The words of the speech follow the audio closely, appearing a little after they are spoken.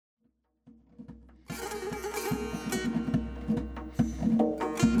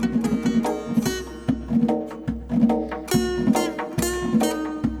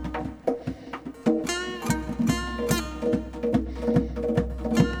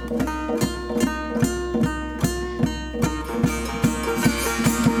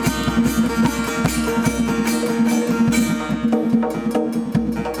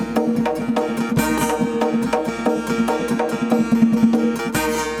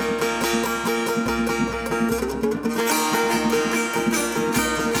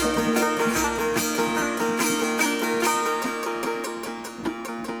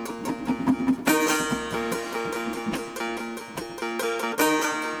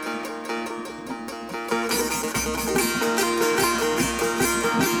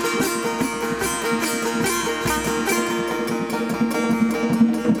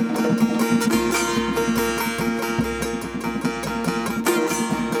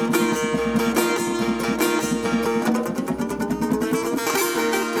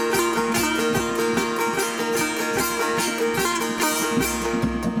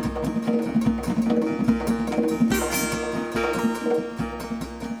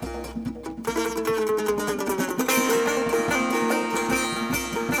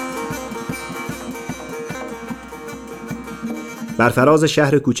بر فراز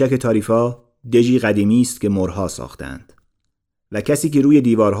شهر کوچک تاریفا دژی قدیمی است که مرها ساختند و کسی که روی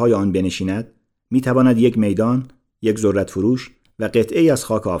دیوارهای آن بنشیند میتواند یک میدان، یک ذرت فروش و قطعه‌ای از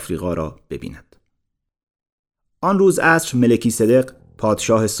خاک آفریقا را ببیند. آن روز عصر ملکی صدق،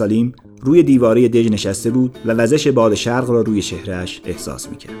 پادشاه سالیم، روی دیواره دژ نشسته بود و وزش باد شرق را روی چهره‌اش احساس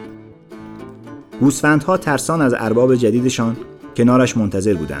میکرد. گوسفندها ترسان از ارباب جدیدشان کنارش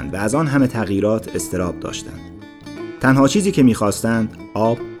منتظر بودند و از آن همه تغییرات اضطراب داشتند. تنها چیزی که می‌خواستند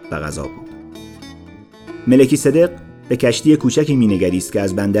آب و غذا بود. ملکی صدق به کشتی کوچکی می‌نگریست که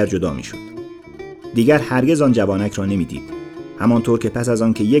از بندر جدا می‌شد. دیگر هرگز آن جوانک را نمی‌دید. همانطور که پس از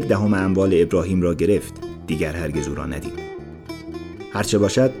آن که 1/10 اموال ابراهیم را گرفت، دیگر هرگز او را ندید. هرچه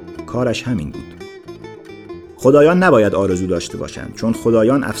باشد کارش همین بود. خدایان نباید آرزو داشته باشند، چون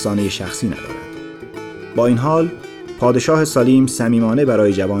خدایان افسانه شخصی ندارند. با این حال پادشاه سالیم صمیمانه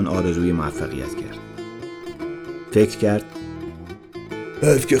برای جوان آرزوی موفقیت کرد. فکر کرد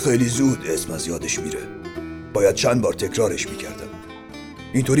حیف که خیلی زود اسم از یادش میره. باید چند بار تکرارش میکردم.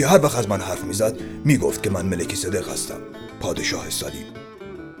 اینطوری هر وقت از من حرف میزد میگفت که من ملکی صدق هستم، پادشاه سالیم.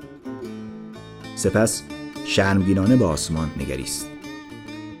 سپس شرمگینانه به آسمان نگریست.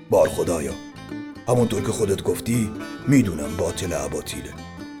 بار خدایا، همونطور که خودت گفتی میدونم باطل اباطیله،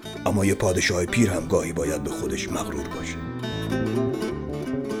 اما یه پادشاه پیر هم گاهی باید به خودش مغرور باشه.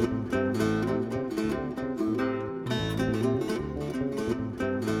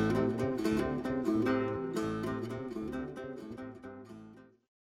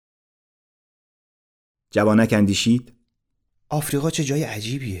 جوانک اندیشید آفریقا چه جای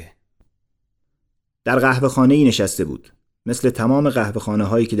عجیبیه. در قهوه‌خانه‌ای نشسته بود، مثل تمام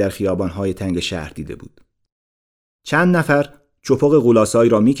قهوه‌خانه‌هایی که در خیابان‌های تنگ شهر دیده بود. چند نفر چپق غولاسایی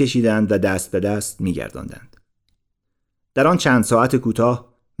را می‌کشیدند و دست به دست می‌گرداندند. در آن چند ساعت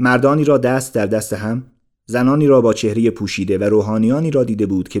کوتاه مردانی را دست در دست هم، زنانی را با چهره پوشیده و روحانیانی را دیده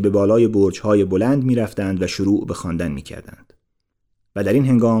بود که به بالای برج‌های بلند می‌رفتند و شروع به خواندن می‌کردند. و در این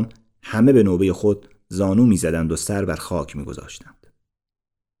هنگام همه به نوبه خود زانو می‌زدند و سر بر خاک می‌گذاشتند.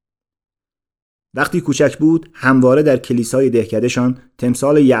 وقتی کوچک بود، همواره در کلیسای دهکدهشان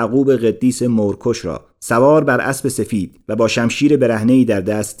تمثال یعقوب قدیس مورکش را سوار بر اسب سفید و با شمشیر برهنه‌ای در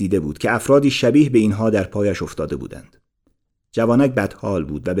دست دیده بود که افرادی شبیه به اینها در پایش افتاده بودند. جوانک بدحال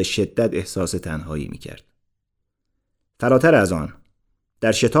بود و به شدت احساس تنهایی می‌کرد. فراتر از آن،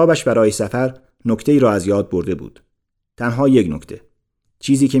 در شتابش برای سفر نکته‌ای را از یاد برده بود. تنها یک نکته،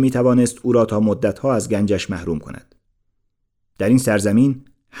 چیزی که می‌توانست او را تا مدت‌ها از گنجش محروم کند. در این سرزمین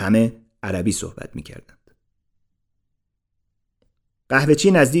همه عربی صحبت می‌کردند.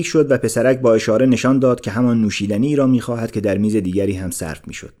 قهوه‌چی نزدیک شد و پسرک با اشاره نشان داد که همان نوشیدنی را می‌خواهد که در میز دیگری هم صرف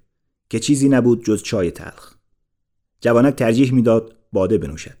می‌شد، که چیزی نبود جز چای تلخ. جوانک ترجیح می‌داد باده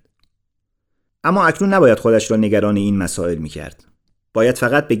بنوشد. اما اکنون نباید خودش را نگران این مسائل می‌کرد. باید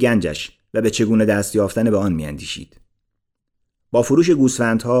فقط به گنجش و به چگونه دست یافتن به آن می‌اندیشید. با فروش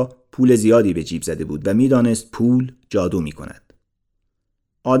گوسفندها پول زیادی به جیب زده بود و می‌دانست پول جادو می‌کند.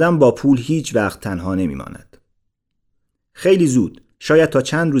 آدم با پول هیچ وقت تنها نمی‌ماند. خیلی زود، شاید تا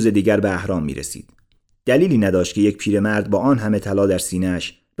چند روز دیگر به اهرام می‌رسید. دلیلی نداشت که یک پیرمرد با آن همه طلا در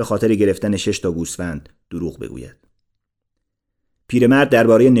سینه‌اش به خاطر گرفتن 6 تا گوسفند دروغ بگوید. پیرمرد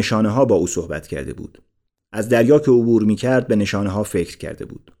درباره نشانه‌ها با او صحبت کرده بود. از دریا که عبور می‌کرد به نشانه‌ها فکر کرده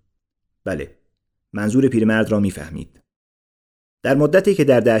بود. بله، منظور پیرمرد را می‌فهمید. در مدتی که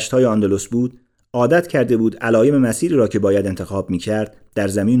در دشت‌های اندلس بود، عادت کرده بود علایم مسیری را که باید انتخاب می‌کرد در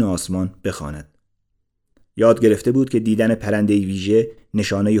زمین و آسمان بخواند. یاد گرفته بود که دیدن پرنده‌ای ویژه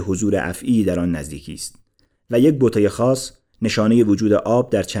نشانه حضور افعی در آن نزدیکی است و یک بوته خاص نشانه وجود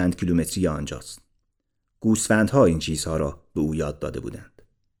آب در چند کیلومتری آنجاست. گوسفندها این چیزها را به او یاد داده بودند.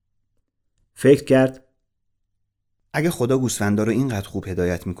 فکر کرد اگه خدا گوسفندا رو اینقدر خوب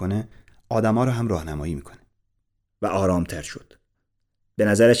هدایت میکنه، آدما رو هم راهنمایی میکنه. و آرامتر شد. به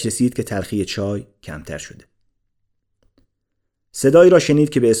نظرش رسید که تلخی چای کمتر شده. صدایی را شنید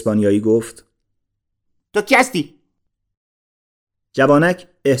که به اسپانیایی گفت تو کی هستی؟ جوانک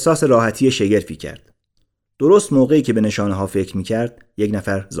احساس راحتی شگرفی کرد. درست موقعی که به نشانه ها فکر میکرد، یک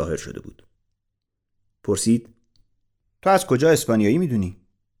نفر ظاهر شده بود. پرسید تو از کجا اسپانیایی میدونی؟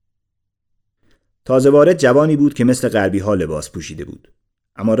 تازه وارد جوانی بود که مثل غربی ها لباس پوشیده بود،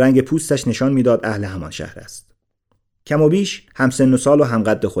 اما رنگ پوستش نشان میداد اهل همان شهر است. کم و بیش هم سن و سال و هم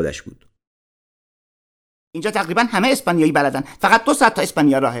قد خودش بود. اینجا تقریبا همه اسپانیایی بلدن، فقط 2 ساعت تا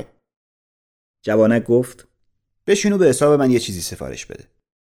اسپانیا راهه. جوانک گفت بشینو به حساب من یه چیزی سفارش بده.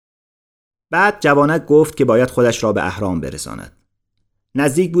 بعد جوانک گفت که باید خودش را به اهرام برساند.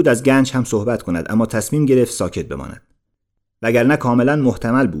 نزدیک بود از گنج هم صحبت کند، اما تصمیم گرفت ساکت بماند. وگرنه کاملا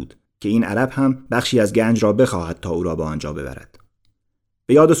محتمل بود که این عرب هم بخشی از گنج را بخواهد تا او را به آنجا ببرد.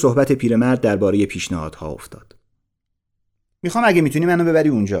 به یاد صحبت پیرمرد درباره پیشنهادها افتاد. میخوام اگه میتونی منو ببری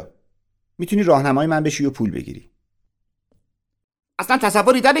اونجا. میتونی راهنمای من بشی و پول بگیری. اصلا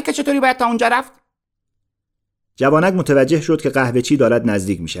تصوری داری که چطوری باید تا اونجا رفت؟ جوانک متوجه شد که قهوه‌چی دارد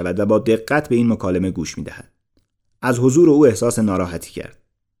نزدیک میشود و با دقت به این مکالمه گوش میدهد. از حضور او احساس ناراحتی کرد.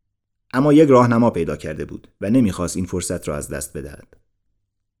 اما یک راهنما پیدا کرده بود و نمیخواست این فرصت را از دست بدهد.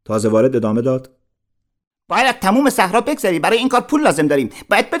 تازه وارد ادامه داد: باید از تموم صحرا بگذری، برای این کار پول لازم داریم.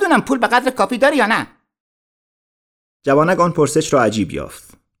 باید بدونم پول به قدر کافی داری یا نه. جوانک آن پرسش را عجیب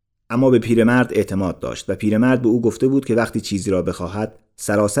یافت، اما به پیرمرد اعتماد داشت و پیرمرد به او گفته بود که وقتی چیزی را بخواهد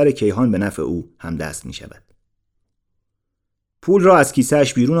سراسر کیهان به نفع او همدست می شود. پول را از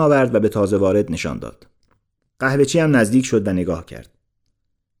کیسه‌اش بیرون آورد و به تازه وارد نشان داد. قهوه‌چی هم نزدیک شد و نگاه کرد.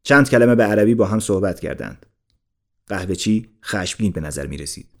 چند کلمه به عربی با هم صحبت کردند. قهوه‌چی خشمگین به نظر می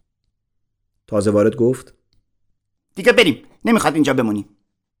رسید. تازه وارد گفت: دیگه بریم، نمیخواد اینجا بمونیم.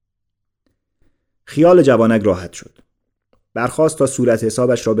 خیال جوانک راحت شد. برخاست تا صورت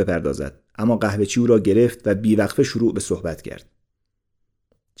حسابش را بپردازد، اما قهوه‌چی او را گرفت و بیوقفه شروع به صحبت کرد.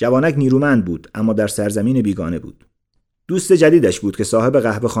 جوانک نیرومند بود، اما در سرزمین بیگانه بود. دوست جدیدش بود که صاحب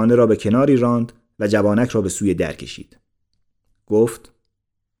قهوه خانه را به کناری راند و جوانک را به سوی در کشید. گفت: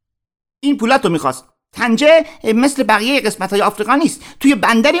 این پولاتو میخواست. طنجه مثل بقیه قسمت‌های آفریقا نیست. توی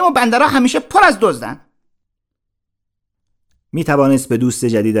بندریم و بندرها همیشه پر از دزدن. می توانست به دوست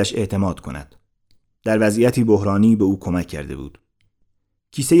جدیدش اعتماد کند. در وضعیتی بحرانی به او کمک کرده بود.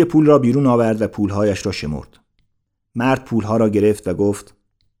 کیسه پول را بیرون آورد و پولهایش را شمرد. مرد پولها را گرفت و گفت: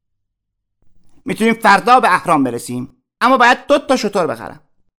 میتونیم فردا به اهرام برسیم، اما باید 2 شتر بخرم.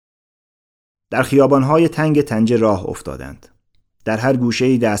 در خیابانهای تنگ طنجه راه افتادند. در هر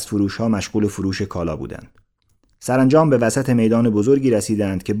گوشه‌ای دستفروش‌ها مشغول فروش کالا بودند. سرانجام به وسط میدان بزرگی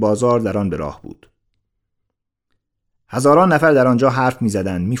رسیدند که بازار در آن به راه بود. هزاران نفر در آنجا حرف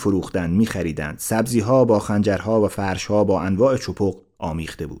می‌زدند، می‌فروختند، می‌خریدند. سبزی‌ها با خنجرها و فرش‌ها با انواع چپق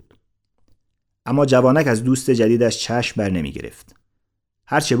آمیخته بود. اما جوانک از دوست جدیدش چشم بر نمی‌گرفت.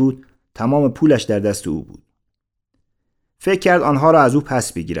 هرچه بود تمام پولش در دست او بود. فکر کرد آنها را از او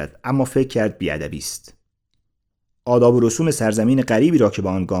پس بگیرد، اما فکر کرد بی‌ادبی است. آداب و رسوم سرزمین غریبی را که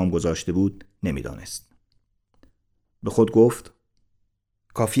با آن گام گذاشته بود نمی‌دانست. به خود گفت: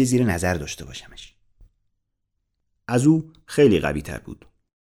 کافیه زیر نظر داشته باشمش. از او خیلی قوی تر بود.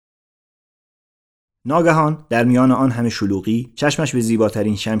 ناگهان در میان آن همه شلوغی چشمش به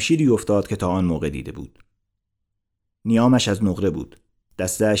زیباترین شمشیری افتاد که تا آن موقع دیده بود. نیامش از نقره بود.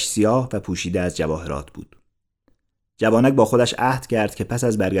 دستش سیاه و پوشیده از جواهرات بود. جوانک با خودش عهد کرد که پس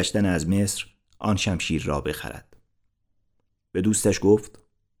از برگشتن از مصر آن شمشیر را بخرد. به دوستش گفت: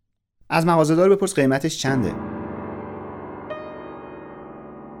 از مغازه‌دار بپرس قیمتش چنده.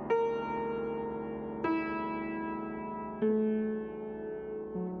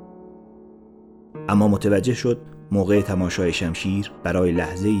 اما متوجه شد موقع تماشای شمشیر برای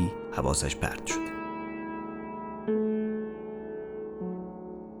لحظه‌ای حواسش پرت شد.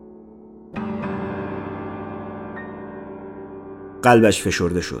 قلبش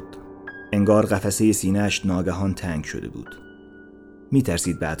فشرده شد. انگار قفسه سینه‌اش ناگهان تنگ شده بود.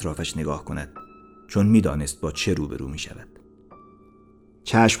 می‌ترسید به اطرافش نگاه کند، چون می‌دانست با چه روبرو می‌شود.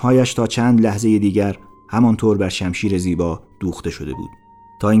 چشم‌هایش تا چند لحظه دیگر همانطور بر شمشیر زیبا دوخته شده بود،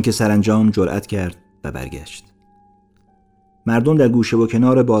 تا اینکه سرانجام جرأت کرد و برگشت. مردم در گوشه و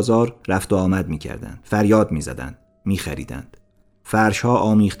کنار بازار رفت و آمد می‌کردند، فریاد می‌زدند، می‌خریدند. فرش‌ها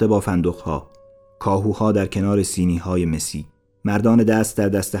آمیخته با فندق‌ها، کاهوها در کنار سینی‌های مسی، مردان دست در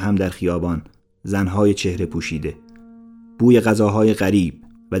دست هم در خیابان، زن‌های چهره پوشیده، بوی غذاهای غریب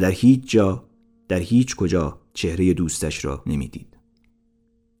و در هیچ جا، در هیچ کجا چهره دوستش را نمی‌دید.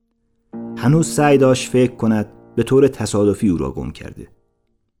 هنوز سعی داشت فکر کند به طور تصادفی او را گم کرده.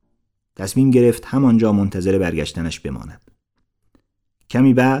 تصمیم گرفت همانجا منتظر برگشتنش بماند.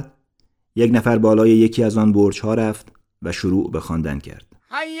 کمی بعد یک نفر بالای یکی از آن برج‌ها رفت و شروع به خواندن کرد.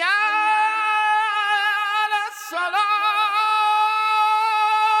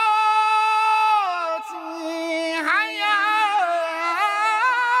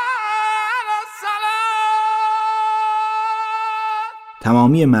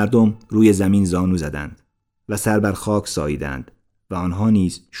 تمامی مردم روی زمین زانو زدند و سر بر خاک ساییدند و آنها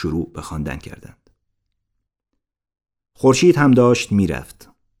نیز شروع به خواندن کردند. خورشید هم داشت میرفت.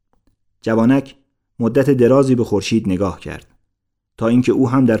 جوانک مدت درازی به خورشید نگاه کرد تا اینکه او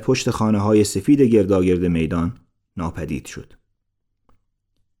هم در پشت خانه‌های سفید گرداگرد میدان ناپدید شد.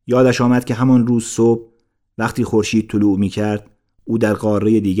 یادش آمد که همان روز صبح وقتی خورشید طلوع می‌کرد او در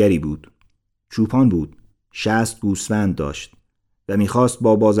قاره دیگری بود. چوپان بود، 60 گوسفند داشت و می‌خواست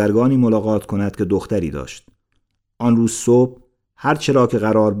با بازرگانی ملاقات کند که دختری داشت. آن روز صبح هر چرا که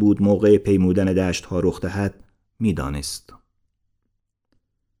قرار بود موقع پیمودن دشت ها رخ دهد می‌دانست.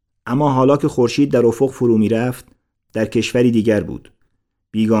 اما حالا که خورشید در افق فرو می‌رفت، در کشوری دیگر بود،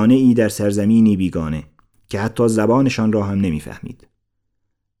 بیگانه ای در سرزمینی بیگانه که حتی زبانشان را هم نمی‌فهمید.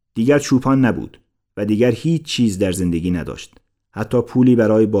 دیگر چوپان نبود و دیگر هیچ چیز در زندگی نداشت، حتی پولی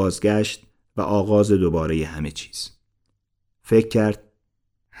برای بازگشت و آغاز دوباره همه چیز. فکر کرد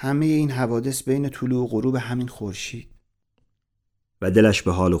همه این حوادث بین طلوع و غروب همین خورشید. و دلش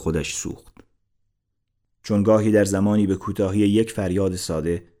به حال خودش سوخت. چون گاهی در زمانی به کوتاهی یک فریاد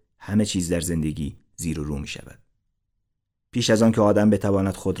ساده همه چیز در زندگی زیر و رو می شود. پیش از آن که آدم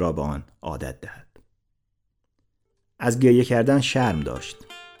بتواند خود را به آن عادت دهد. از گریه کردن شرم داشت.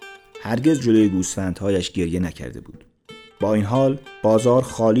 هرگز جلوی گوسفندهایش گریه نکرده بود. با این حال بازار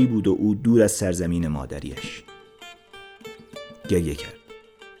خالی بود و او دور از سرزمین مادریش. گریه کرد.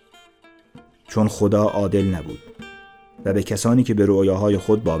 چون خدا عادل نبود و به کسانی که به رؤیاهای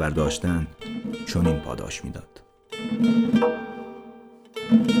خود باور داشتند چنین پاداش میداد.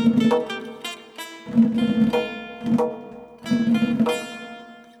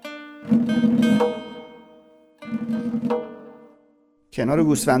 کنار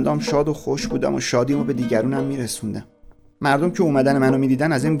گوسفندام شاد و خوش بودم و شادیمو به دیگرونم میرسوندم. مردم که اومدن منو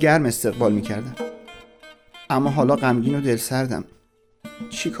میدیدن ازم گرم استقبال میکردن. اما حالا غمگین و دلسردم.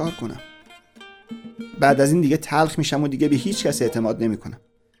 چی کار کنم؟ بعد از این دیگه تلخ میشم و دیگه به هیچ کس اعتماد نمیکنم.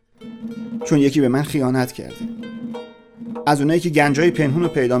 چون یکی به من خیانت کرده. از اونایی که گنجای پنهون رو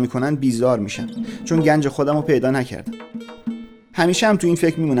پیدا میکنن بیزار میشم، چون گنج خودم رو پیدا نکردم. همیشه هم تو این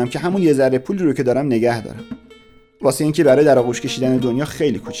فکر میمونم که همون یه ذره پولی رو که دارم نگه دارم، واسه این که برای در آغوش کشیدن دنیا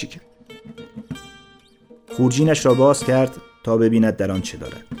خیلی کوچیکه. خورجینش را باز کرد تا ببیند در آن چه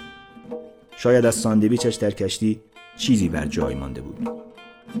دارد. شاید از ساندویچش در کشتی چیزی بر جای مانده بود.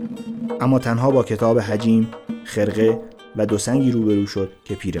 اما تنها با کتاب حجیم، خرقه و 2 سنگی روبرو شد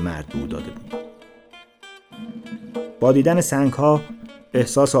که پیرمرد به او داده بود. با دیدن سنگ‌ها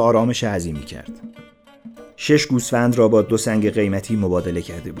احساس آرامش عظیمی کرد. 6 گوسفند را با 2 سنگ قیمتی مبادله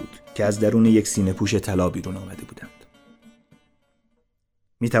کرده بود که از درون یک سینه پوش طلا بیرون آمده بودند.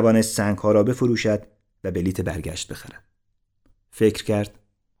 می توانست سنگ‌ها را بفروشد و بلیت برگشت بخرد. فکر کرد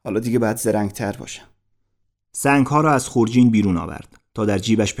حالا دیگه باید زرنگ‌تر باشم. سنگ‌ها را از خورجین بیرون آورد تا در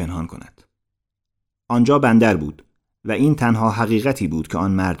جیبش پنهان کند. آنجا بندر بود و این تنها حقیقتی بود که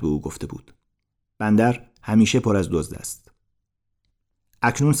آن مرد به او گفته بود. بندر همیشه پر از دزد است.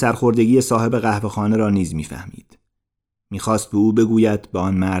 اکنون سرخوردگی صاحب قهوه‌خانه را نیز می‌فهمید. می‌خواست به او بگوید به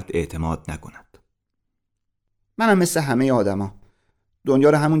آن مرد اعتماد نکند. منم مثل همه آدما دنیا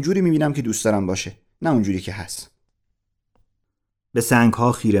رو همون جوری می‌بینم که دوست دارم باشه، نه اون جوری که هست. به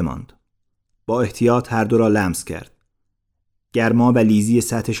سنگ‌ها خیره ماند. با احتیاط هر دو را لمس کرد. گرما و لیزی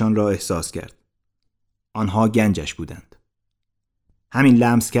سطحشان را احساس کرد. آنها گنجش بودند. همین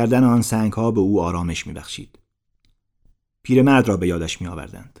لمس کردن آن سنگ‌ها به او آرامش می‌بخشید. پیرمرد را به یادش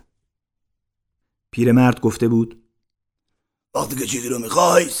می‌آوردند. پیرمرد گفته بود وقتی که چیزی رو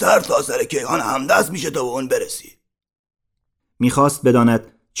می‌خوای سر تا سر کیهان همدست میشه تا به اون برسی. می‌خواست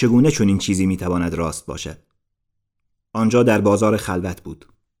بداند چگونه چنین چیزی می‌تواند راست باشد. آنجا در بازار خلوت بود.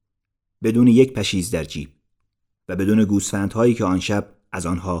 بدون یک پشیز در جیب و بدون گوسفندهایی که آن شب از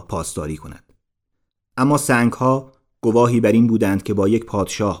آنها پاسداری کند. اما سنگ‌ها گواهی بر این بودند که با یک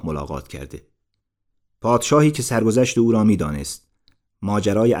پادشاه ملاقات کرده. پادشاهی که سرگذشت او را می‌دانست،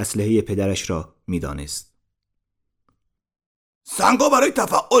 ماجرای اسلحه پدرش را می‌دانست. سنگ‌ها برای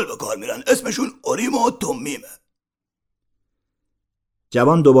تفاعل به کار میرن، اسمشون اوریم و تومیمه.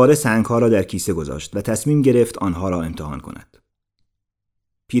 جوان دوباره سنگ‌ها را در کیسه گذاشت و تصمیم گرفت آنها را امتحان کند.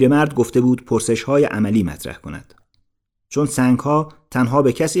 پیرمرد گفته بود پرسش‌های عملی مطرح کند، چون سنگ‌ها تنها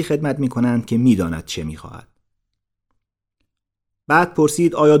به کسی خدمت می‌کنند که می‌داند چه می‌خواهد. بعد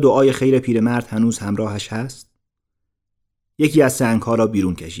پرسید آیا دعای خیر پیرمرد هنوز همراهش هست؟ یکی از سنگ‌ها را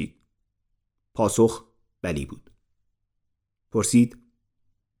بیرون کشید. پاسخ بلی بود. پرسید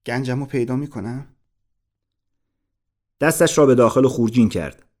گنجمو پیدا میکنم؟ دستش را به داخل خورجین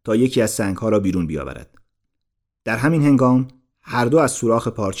کرد تا یکی از سنگ‌ها را بیرون بیاورد. در همین هنگام هر دو از سوراخ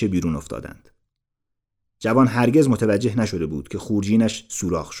پارچه بیرون افتادند. جوان هرگز متوجه نشده بود که خورجینش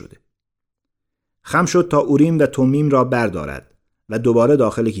سوراخ شده. خم شد تا اوریم و تومیم را بردارد و دوباره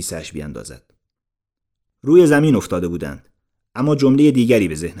داخل کیسه‌اش بیاندازد. روی زمین افتاده بودند، اما جمله دیگری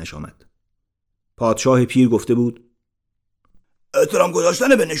به ذهنش آمد. پادشاه پیر گفته بود احترام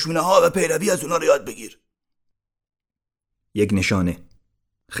گذاشتن به نشونه ها و پیروی از اونا رو یاد بگیر. یک نشانه.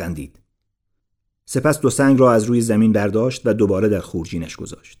 خندید. سپس 2 سنگ را از روی زمین برداشت و دوباره در خورجینش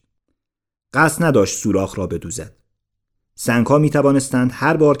گذاشت. قصد نداشت سوراخ را بدوزد. سنگ‌ها می توانستند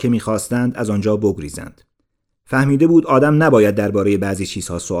هر بار که می خواستند از آنجا بگریزند. فهمیده بود آدم نباید درباره بعضی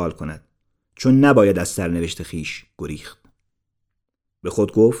چیزها سوال کند، چون نباید از سرنوشت خیش گریخت. به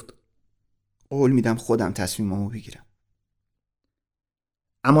خود گفت قول میدم خودم تصمیممو بگیرم.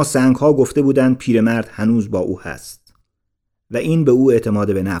 اما سنگ‌ها گفته بودند پیرمرد هنوز با او هست و این به او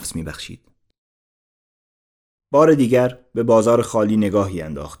اعتماد به نفس می‌بخشید. بار دیگر به بازار خالی نگاهی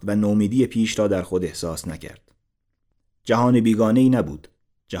انداخت و نومیدی پیش را در خود احساس نکرد. جهان بیگانه‌ای نبود،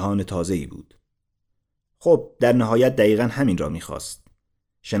 جهان تازه‌ای بود. خب در نهایت دقیقاً همین را می‌خواست،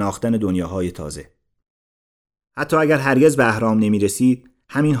 شناختن دنیاهای تازه. حتی اگر هرگز به اهرام نمی‌رسید،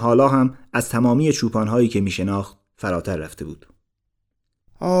 همین حالا هم از تمامی چوپان‌هایی که می‌شناخت فراتر رفته بود.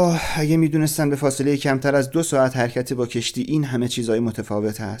 اگه میدونستن به فاصله کمتر از 2 ساعت حرکت با کشتی این همه چیزای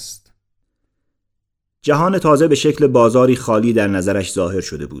متفاوت هست. جهان تازه به شکل بازاری خالی در نظرش ظاهر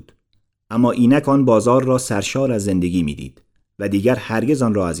شده بود، اما اینک آن بازار را سرشار از زندگی میدید و دیگر هرگز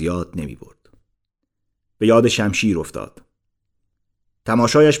آن را از یاد نمی برد. به یاد شمشیر افتاد.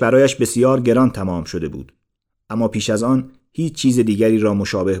 تماشایش برایش بسیار گران تمام شده بود، اما پیش از آن هیچ چیز دیگری را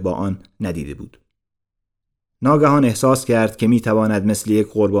مشابه با آن ندیده بود. ناگهان احساس کرد که می تواند مثل یک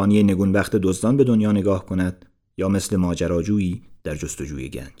قربانی نگونبخت دزدان به دنیا نگاه کند یا مثل ماجراجویی در جستجوی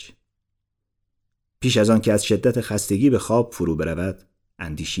گنج. پیش از آن که از شدت خستگی به خواب فرو برود،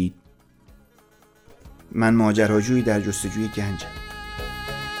 اندیشید: من ماجراجویی در جستجوی گنجم.